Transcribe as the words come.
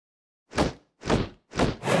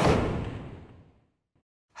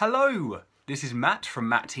Hello, this is Matt from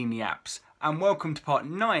Heaney Apps, and welcome to part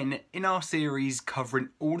 9 in our series covering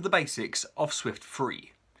all the basics of Swift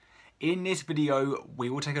 3. In this video, we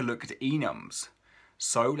will take a look at enums.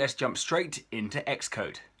 So let's jump straight into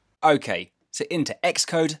Xcode. Okay, so into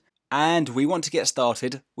Xcode, and we want to get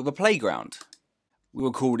started with a playground. We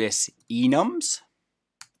will call this enums,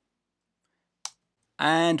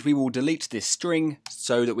 and we will delete this string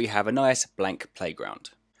so that we have a nice blank playground.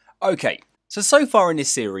 Okay, so far in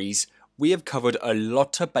this series, we have covered a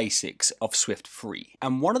lot of basics of Swift 3,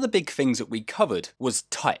 and one of the big things that we covered was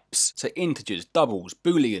types, so integers, doubles,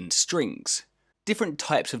 booleans, strings, different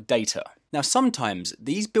types of data. Now sometimes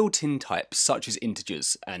these built-in types, such as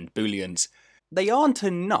integers and booleans, they aren't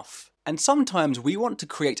enough. And sometimes we want to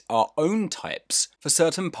create our own types for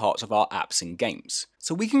certain parts of our apps and games.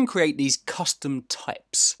 So we can create these custom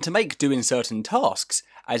types to make doing certain tasks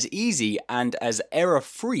as easy and as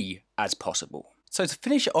error-free as possible. So to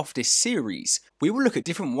finish off this series, we will look at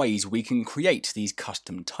different ways we can create these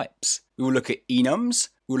custom types. We will look at enums,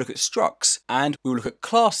 we will look at structs, and we will look at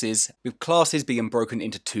classes, with classes being broken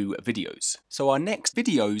into 2 videos. So our next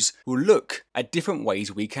videos will look at different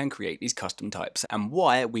ways we can create these custom types and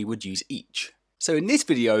why we would use each. So in this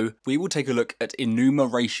video, we will take a look at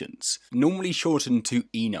enumerations, normally shortened to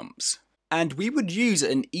enums. And we would use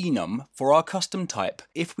an enum for our custom type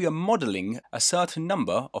if we are modeling a certain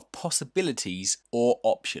number of possibilities or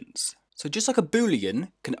options. So just like a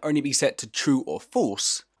boolean can only be set to true or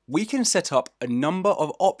false, we can set up a number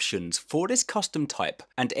of options for this custom type,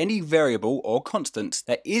 and any variable or constant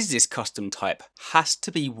that is this custom type has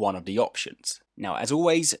to be one of the options. Now, as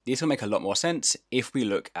always, this will make a lot more sense if we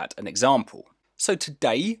look at an example. So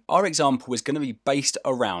today, our example is going to be based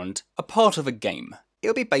around a part of a game.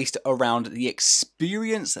 It'll be based around the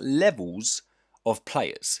experience levels of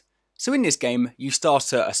players. So in this game, you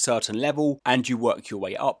start at a certain level and you work your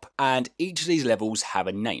way up, and each of these levels have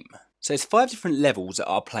a name. So there's 5 different levels that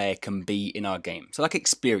our player can be in our game, so like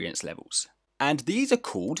experience levels. And these are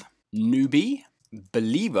called newbie,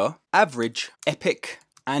 believer, average, epic,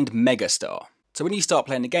 and megastar. So when you start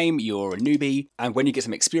playing the game, you're a newbie, and when you get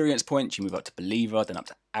some experience points, you move up to believer, then up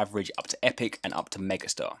to average, up to epic, and up to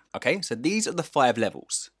megastar. Okay, so these are the 5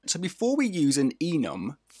 levels. So before we use an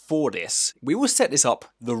enum for this, we will set this up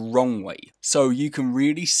the wrong way, so you can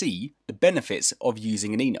really see the benefits of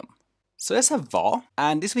using an enum. So let's have var,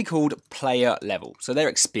 and this will be called player level, so their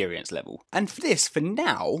experience level. And for this, for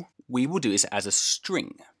now, we will do this as a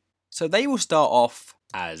string. So they will start off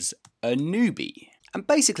as a newbie. And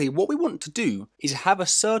basically what we want to do is have a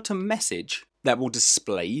certain message that will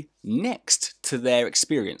display next to their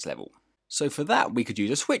experience level. So for that we could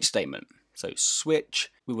use a switch statement. So switch,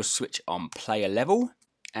 we will switch on player level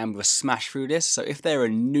and we'll smash through this. So if they're a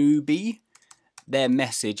newbie, their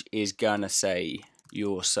message is gonna say,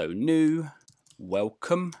 "You're so new,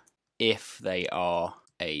 welcome." If they are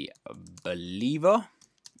a believer,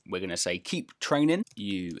 we're gonna say, "Keep training,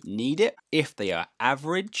 you need it." If they are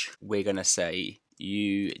average, we're gonna say,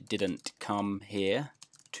 "You didn't come here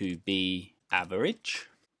to be average."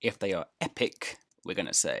 If they are epic, we're going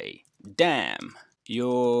to say, "Damn,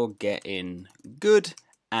 you're getting good."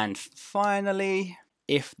 And finally,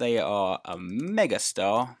 if they are a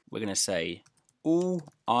megastar, we're going to say, "All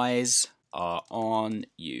eyes are on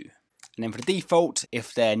you." And then for the default,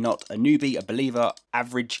 if they're not a newbie, a believer,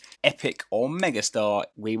 average, epic, or megastar,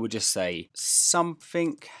 we will just say,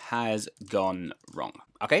 "Something has gone wrong."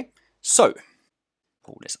 Okay, so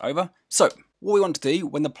pull this over. So what we want to do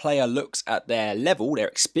when the player looks at their level, their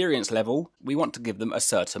experience level, we want to give them a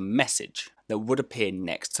certain message that would appear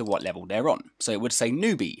next to what level they're on. So it would say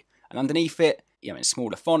newbie, and underneath it, in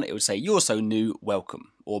smaller font, it would say, "You're so new,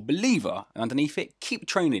 welcome." Or believer, and underneath it, "Keep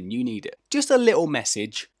training, you need it." Just a little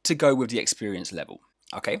message to go with the experience level.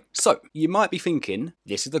 Okay, so you might be thinking,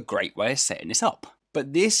 this is a great way of setting this up.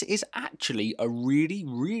 But this is actually a really,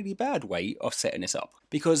 really bad way of setting this up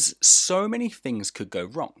because so many things could go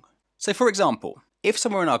wrong. So for example, if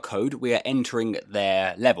somewhere in our code we are entering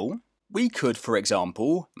their level, we could, for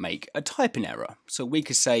example, make a typing error. So we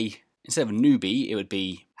could say, instead of newbie, it would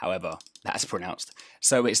be however that's pronounced.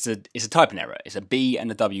 So it's a typing error. It's a B and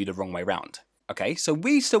a W the wrong way round. Okay, so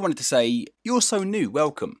we still wanted to say, "You're so new,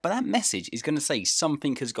 welcome." But that message is going to say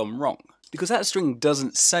something has gone wrong because that string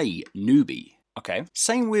doesn't say newbie. Okay,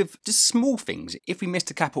 same with just small things. If we missed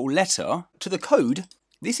a capital letter to the code,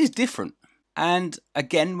 this is different. And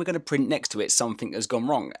again, we're going to print next to it something has gone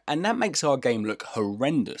wrong. And that makes our game look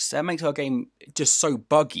horrendous. That makes our game just so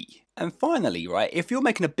buggy. And finally, right, if you're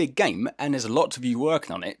making a big game and there's lots of you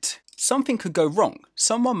working on it, something could go wrong.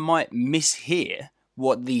 Someone might mishear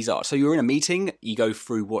what these are. So you're in a meeting, you go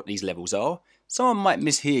through what these levels are. someone might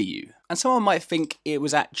mishear you, and someone might think it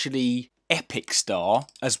was actually epic star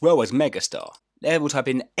as well as megastar. They will type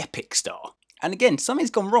in epic star. And again,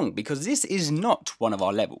 something's gone wrong because this is not one of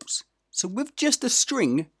our levels. So with just a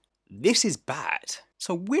string, this is bad.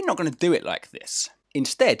 So we're not going to do it like this.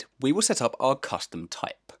 Instead, we will set up our custom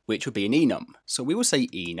type, which will be an enum. So we will say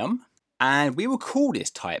enum, and we will call this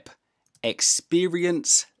type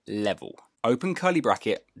experience level. Open curly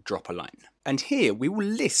bracket, drop a line. And here we will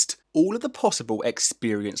list all of the possible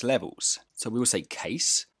experience levels. So we will say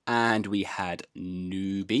case, and we had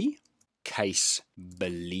newbie, case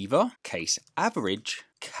believer, case average,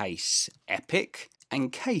 case epic,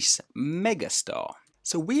 and case megastar.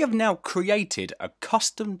 So we have now created a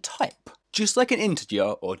custom type, just like an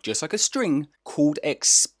integer or just like a string, called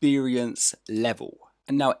experience level.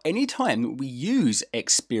 And now anytime we use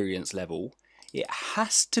experience level, it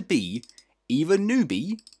has to be either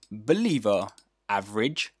newbie, believer,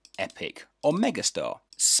 average, epic, or megastar,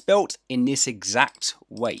 spelt in this exact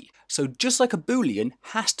way. So just like a boolean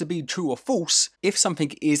has to be true or false, if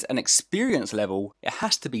something is an experience level, it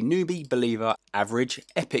has to be newbie, believer, average,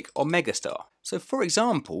 epic, or megastar. So for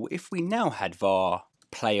example, if we now had var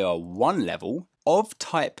player 1 level of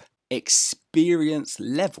type experience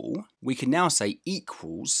level, we can now say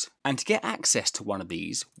equals, and to get access to one of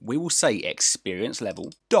these, we will say experience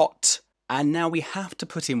level dot, and now we have to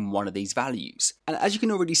put in one of these values. And as you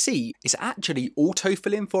can already see, it's actually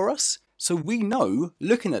autofilling for us. So we know,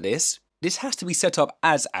 looking at this, this has to be set up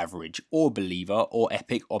as average or believer or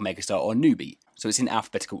epic or megastar or newbie. So it's in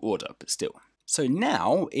alphabetical order, but still. So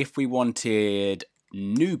now if we wanted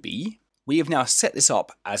newbie, we have now set this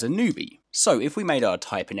up as a newbie. So if we made our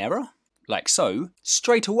typing error, like so,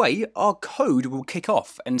 straight away our code will kick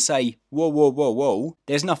off and say, whoa, whoa, whoa, whoa,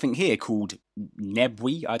 there's nothing here called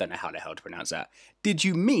nebwi, I don't know how the hell to pronounce that. Did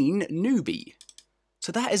you mean newbie?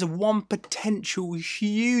 So that is one potential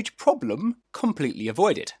huge problem completely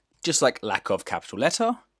avoided. Just like lack of capital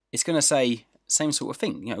letter, it's going to say same sort of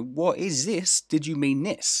thing. You know, what is this? Did you mean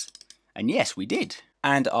this? And yes, we did.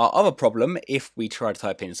 And our other problem, if we try to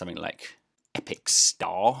type in something like epic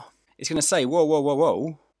star, it's going to say, whoa, whoa, whoa,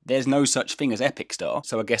 whoa, there's no such thing as epic star.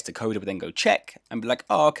 So I guess the coder would then go check and be like,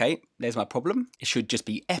 oh, okay, there's my problem. It should just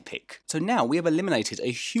be epic. So now we have eliminated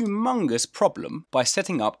a humongous problem by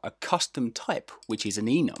setting up a custom type, which is an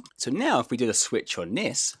enum. So now if we do the switch on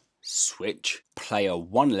this, switch player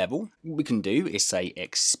 1 level, what we can do is say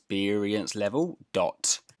experience level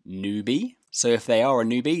dot newbie. So if they are a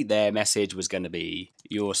newbie, their message was going to be,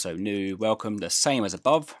 you're so new, welcome, the same as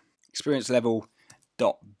above. Experience level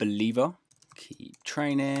dot believer, keep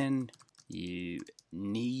training, you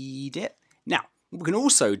need it. Now, what we can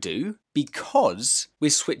also do, because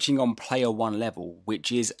we're switching on player 1 level,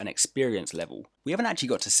 which is an experience level, we haven't actually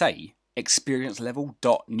got to say experience level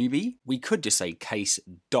dot newbie. We could just say case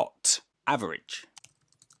dot average.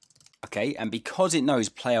 Okay, and because it knows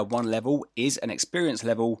player 1 level is an experience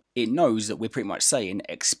level, it knows that we're pretty much saying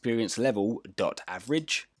experience level dot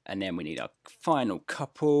average, and then we need our final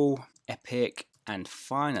couple, epic, and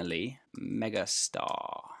finally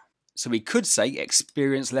megastar. So we could say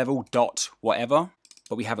experience level dot whatever,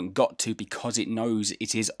 but we haven't got to because it knows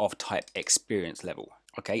it is of type experience level.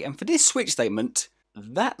 Okay, and for this switch statement,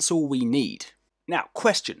 that's all we need. Now,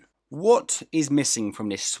 question, what is missing from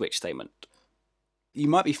this switch statement? You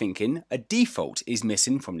might be thinking a default is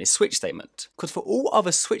missing from this switch statement, because for all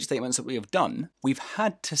other switch statements that we have done, we've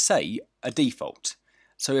had to say a default.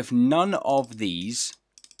 So if none of these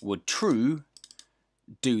were true,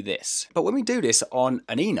 do this. But when we do this on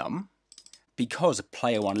an enum, because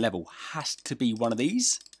player 1 level has to be one of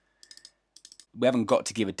these, we haven't got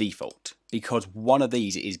to give a default because one of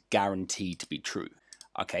these is guaranteed to be true.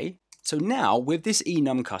 Okay, so now with this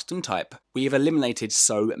enum custom type, we have eliminated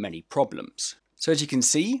so many problems. So as you can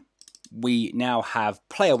see, we now have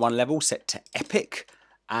player 1 level set to epic,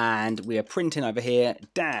 and we are printing over here,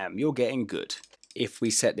 damn, you're getting good. If we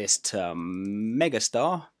set this to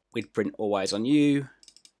megastar, we'd print all eyes on you,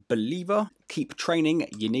 believer, keep training,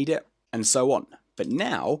 you need it, and so on. But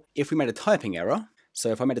now, if we made a typing error, so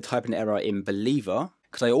if I made a typing error in believer,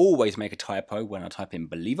 because I always make a typo when I type in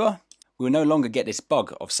believer, we will no longer get this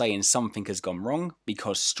bug of saying something has gone wrong,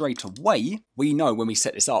 because straight away, we know when we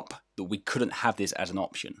set this up that we couldn't have this as an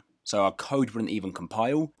option. So our code wouldn't even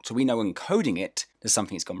compile, so we know when coding it, there's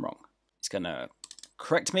something that's gone wrong. It's going to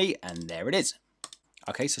correct me, and there it is.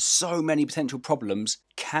 Okay, so many potential problems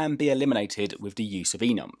can be eliminated with the use of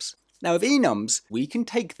enums. Now with enums, we can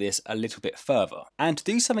take this a little bit further, and to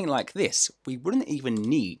do something like this, we wouldn't even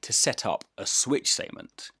need to set up a switch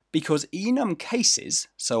statement, because enum cases,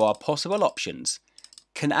 so our possible options,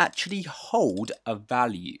 can actually hold a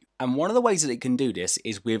value. And one of the ways that it can do this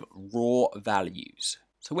is with raw values.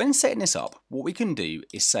 So when setting this up, what we can do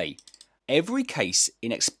is say every case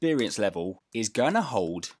in experience level is going to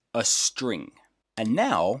hold a string. And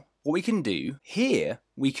now what we can do here,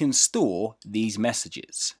 we can store these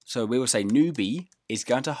messages. So we will say newbie is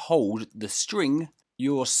going to hold the string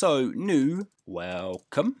 "you're so new,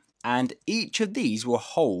 welcome," and each of these will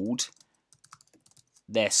hold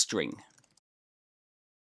their string.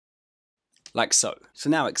 Like so. So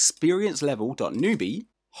now experience level.newbie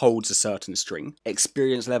holds a certain string,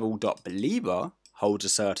 experience level.believer holds a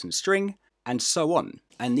certain string, and so on.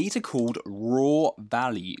 And these are called raw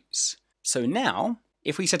values. So now,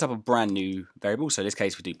 if we set up a brand new variable, so in this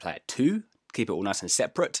case we do player2, keep it all nice and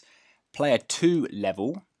separate, player2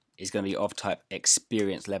 level is going to be of type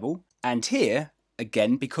experience level. And here,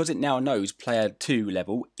 again, because it now knows player2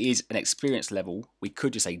 level is an experience level, we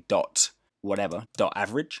could just say dot whatever, dot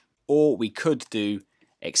average, or we could do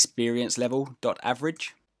experience level dot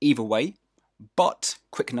average. Either way, but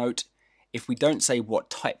quick note, if we don't say what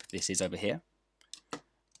type this is over here,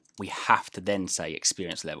 we have to then say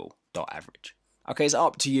experience level dot average. Okay, it's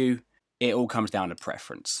up to you. It all comes down to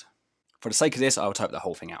preference. For the sake of this, I'll type the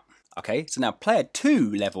whole thing out. Okay, so now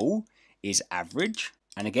player2 level is average.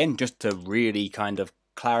 And again, just to really kind of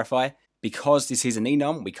clarify, because this is an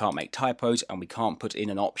enum, we can't make typos and we can't put in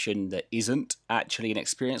an option that isn't actually an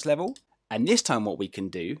experience level. And this time what we can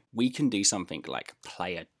do something like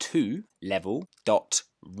player2 level dot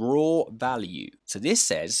raw value. So this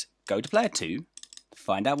says, go to player2,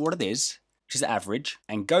 find out what it is, which is average,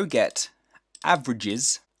 and go get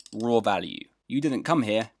average's raw value. You didn't come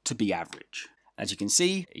here to be average. As you can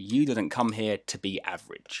see, you didn't come here to be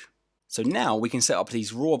average. So now we can set up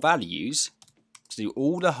these raw values to do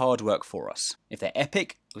all the hard work for us. If they're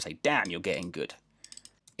epic, we'll say, damn, you're getting good.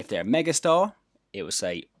 If they're a megastar, it will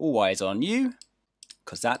say, all eyes on you,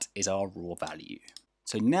 because that is our raw value.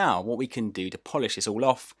 So now what we can do to polish this all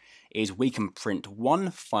off is we can print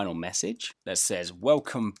one final message that says,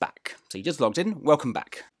 welcome back. So you just logged in, welcome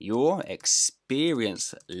back. Your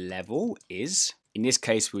experience level is, in this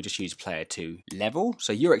case, we'll just use player2 level.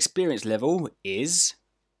 So your experience level is,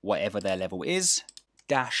 whatever their level is,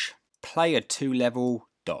 dash player2 level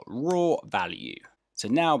dot raw value. So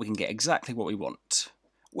now we can get exactly what we want.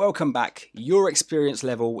 Welcome back. Your experience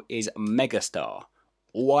level is megastar.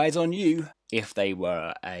 All eyes on you. If they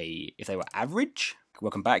were average,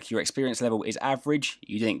 welcome back. Your experience level is average.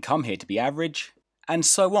 You didn't come here to be average, and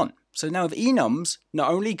so on. So now with enums, not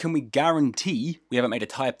only can we guarantee we haven't made a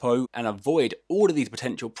typo and avoid all of these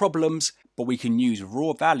potential problems, but we can use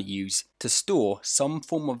raw values to store some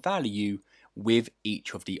form of value with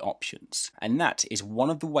each of the options. And that is one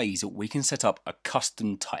of the ways that we can set up a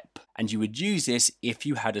custom type. And you would use this if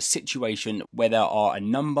you had a situation where there are a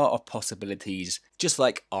number of possibilities, just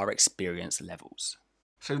like our experience levels.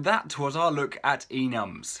 So that was our look at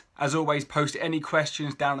enums. As always, post any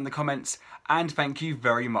questions down in the comments, and thank you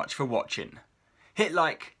very much for watching. Hit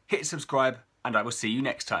like, hit subscribe, and I will see you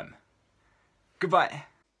next time. Goodbye.